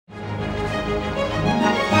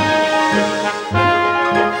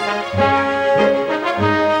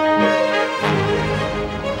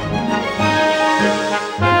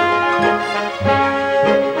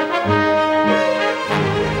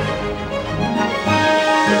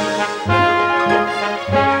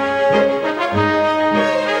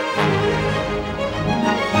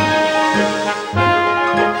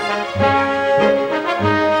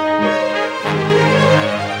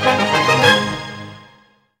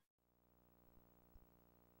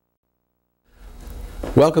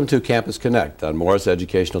Welcome to Campus Connect on Morris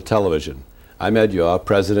Educational Television. I'm Ed.D,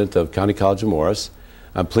 President of County College of Morris.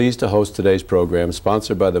 I'm pleased to host today's program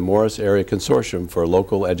sponsored by the Morris Area Consortium for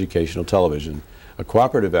Local Educational Television, a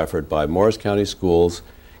cooperative effort by Morris County schools,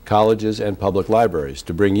 colleges, and public libraries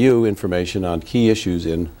to bring you information on key issues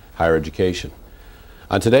in higher education.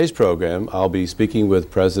 On today's program, I'll be speaking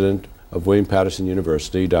with President of William Paterson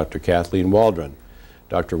University, Dr. Kathleen Waldron.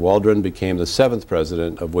 Dr. Waldron became the 7th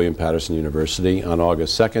president of William Paterson University on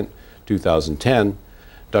August 2nd, 2010.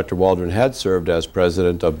 Dr. Waldron had served as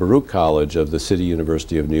president of Baruch College of the City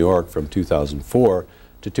University of New York from 2004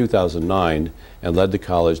 to 2009 and led the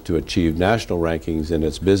college to achieve national rankings in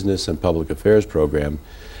its business and public affairs program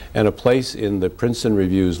and a place in the Princeton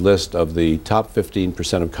Review's list of the top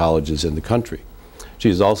 15% of colleges in the country. She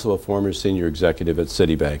is also a former senior executive at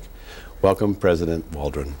Citibank. Welcome, President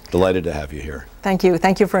Waldron. Delighted to have you here. Thank you.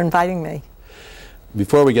 Thank you for inviting me.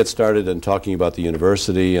 Before we get started in talking about the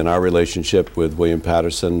university and our relationship with William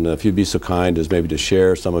Paterson, if you'd be so kind as maybe to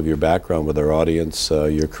share some of your background with our audience,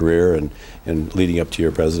 your career and leading up to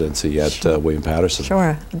your presidency at William Paterson.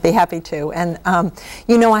 Sure, I'd be happy to. And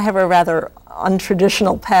you know, I have a rather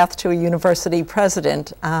untraditional path to a university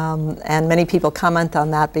president, and many people comment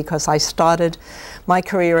on that because I started my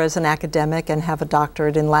career as an academic and have a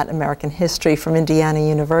doctorate in Latin American history from Indiana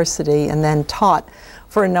University, and then taught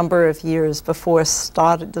for a number of years before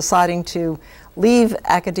deciding to leave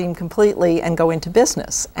academia completely and go into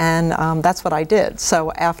business. And that's what I did.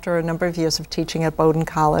 So after a number of years of teaching at Bowdoin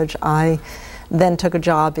College, I then took a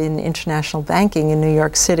job in international banking in New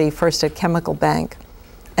York City, first at Chemical Bank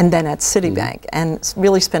and then at Citibank, and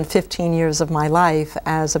really spent 15 years of my life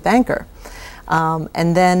as a banker.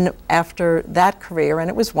 And then after that career, and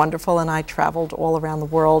it was wonderful, and I traveled all around the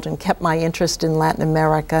world and kept my interest in Latin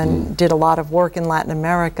America and did a lot of work in Latin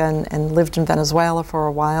America and lived in Venezuela for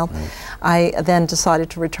a while. I then decided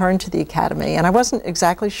to return to the academy, and I wasn't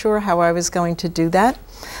exactly sure how I was going to do that.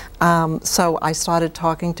 So I started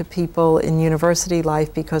talking to people in university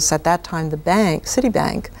life because at that time the bank,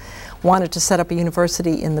 Citibank, wanted to set up a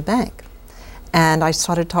university in the bank. And I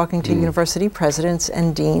started talking to university presidents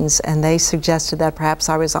and deans, and they suggested that perhaps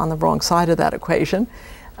I was on the wrong side of that equation,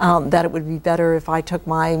 that it would be better if I took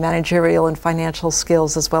my managerial and financial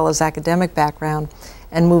skills as well as academic background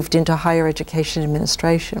and moved into higher education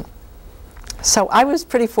administration. So I was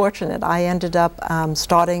pretty fortunate. I ended up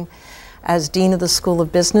starting as Dean of the School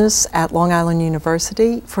of Business at Long Island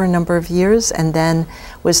University for a number of years, and then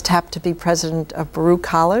was tapped to be president of Baruch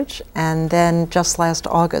College, and then just last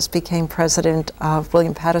August became president of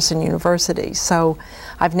William Paterson University. So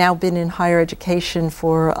I've now been in higher education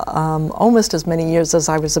for almost as many years as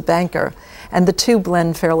I was a banker, and the two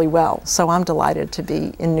blend fairly well. So I'm delighted to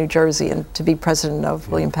be in New Jersey and to be president of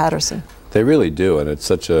William Paterson. They really do, and it's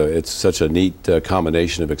such a neat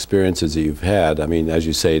combination of experiences that you've had. I mean, as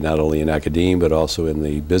you say, not only in academia, but also in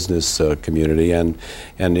the business community and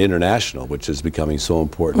international, which is becoming so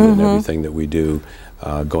important in everything that we do,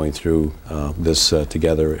 going through this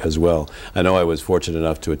together as well. I know I was fortunate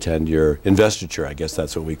enough to attend your investiture, I guess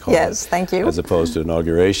that's what we call it. Yes, thank you. As opposed to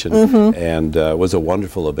inauguration, and it was a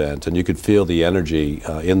wonderful event, and you could feel the energy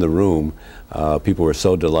in the room. People were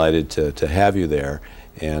so delighted to have you there.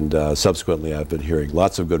 And subsequently, I've been hearing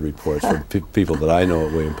lots of good reports from people that I know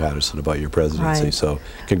at William Paterson about your presidency. Right. So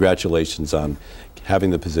congratulations on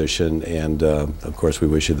having the position, and of course we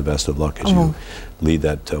wish you the best of luck as you lead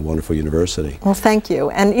that wonderful university. Well, thank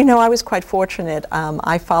you. And you know, I was quite fortunate.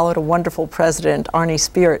 I followed a wonderful president, Arnie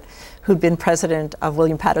Spirit, who'd been president of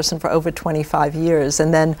William Paterson for over 25 years.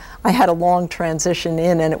 And then I had a long transition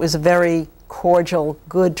in, and it was a very cordial,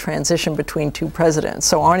 good transition between two presidents.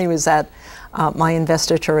 So Arnie was at my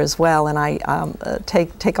investiture as well, and I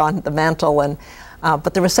take on the mantle. And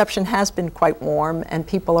but the reception has been quite warm, and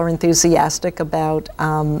people are enthusiastic about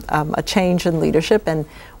a change in leadership and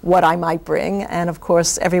what I might bring. And of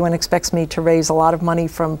course, everyone expects me to raise a lot of money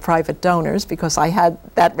from private donors because I had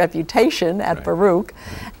that reputation at Baruch,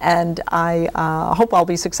 and I hope I'll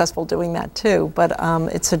be successful doing that too. But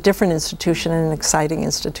it's a different institution and an exciting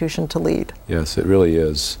institution to lead. Yes, it really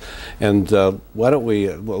is. And why don't we,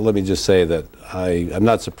 well, let me just say that I'm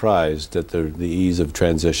not surprised at the ease of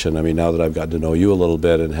transition. I mean, now that I've gotten to know you a little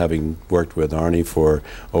bit and having worked with Arnie for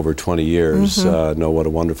over 20 years, know what a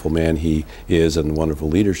wonderful man he is and wonderful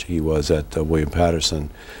leader he was at William Paterson.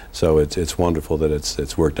 So it's wonderful that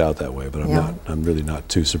it's worked out that way, but I'm really not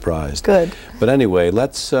too surprised. Good. But anyway,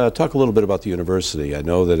 let's talk a little bit about the university. I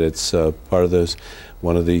know that it's part of this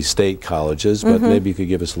one of the state colleges, but maybe you could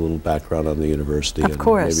give us a little background on the university and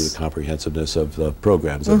maybe the comprehensiveness of the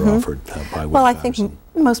programs that are offered by William Well, Paterson. I think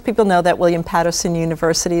most people know that William Paterson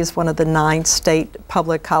University is one of the 9 state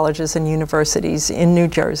public colleges and universities in New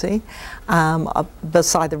Jersey,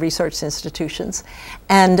 beside the research institutions.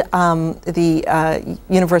 And the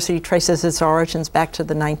university traces its origins back to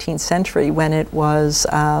the 19th century when it was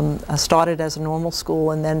started as a normal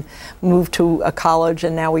school and then moved to a college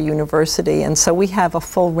and now a university. And so we have a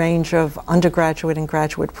full range of undergraduate and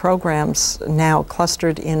graduate programs now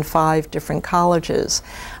clustered in 5 different colleges: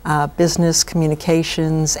 business,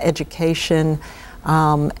 communications, education,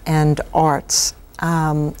 and arts,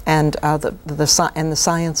 and the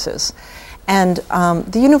sciences. And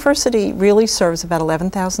the university really serves about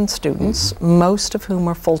 11,000 students, most of whom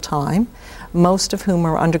are full-time, most of whom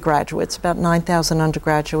are undergraduates, about 9,000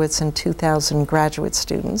 undergraduates and 2,000 graduate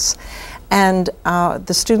students. And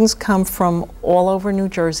the students come from all over New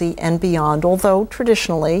Jersey and beyond, although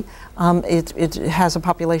traditionally it has a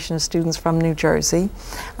population of students from New Jersey.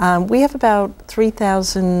 We have about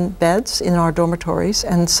 3,000 beds in our dormitories,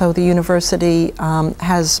 and so the university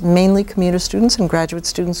has mainly commuter students and graduate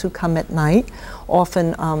students who come at night,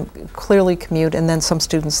 often clearly commute, and then some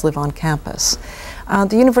students live on campus.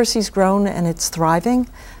 The university's grown and it's thriving.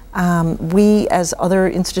 We, as other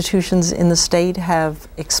institutions in the state, have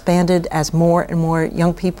expanded as more and more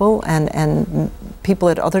young people and people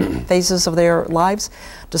at other phases of their lives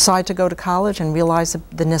decide to go to college and realize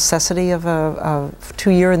the necessity of a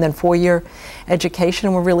 2-year and then 4-year education.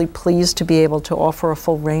 And we're really pleased to be able to offer a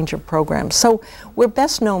full range of programs. So we're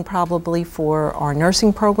best known probably for our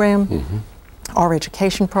nursing program, our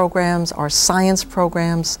education programs, our science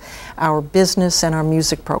programs, our business, and our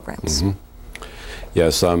music programs.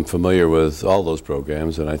 Yes, I'm familiar with all those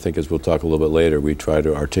programs, and I think, as we'll talk a little bit later, we try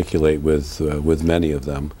to articulate with many of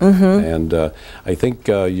them. And I think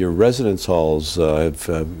your residence halls have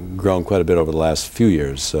grown quite a bit over the last few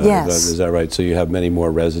years. Yes. Is that right? So you have many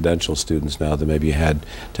more residential students now than maybe you had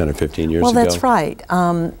 10 or 15 years ago? Well, that's right.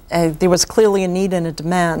 There was clearly a need and a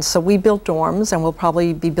demand, so we built dorms, and we'll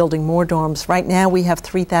probably be building more dorms. Right now we have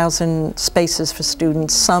 3,000 spaces for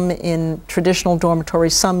students, some in traditional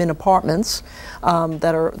dormitories, some in apartments.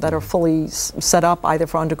 That are fully set up either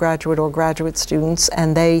for undergraduate or graduate students,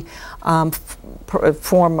 and they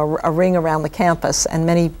form a ring around the campus, and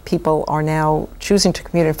many people are now choosing to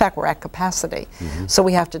commute. In fact, we're at capacity, so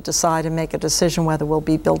we have to decide and make a decision whether we'll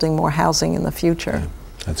be building more housing in the future. Yeah,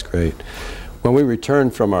 that's great. When we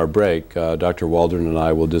return from our break, Dr. Waldron and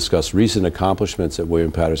I will discuss recent accomplishments at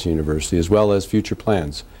William Paterson University as well as future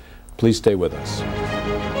plans. Please stay with us.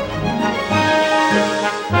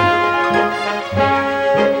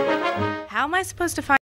 How am I supposed to find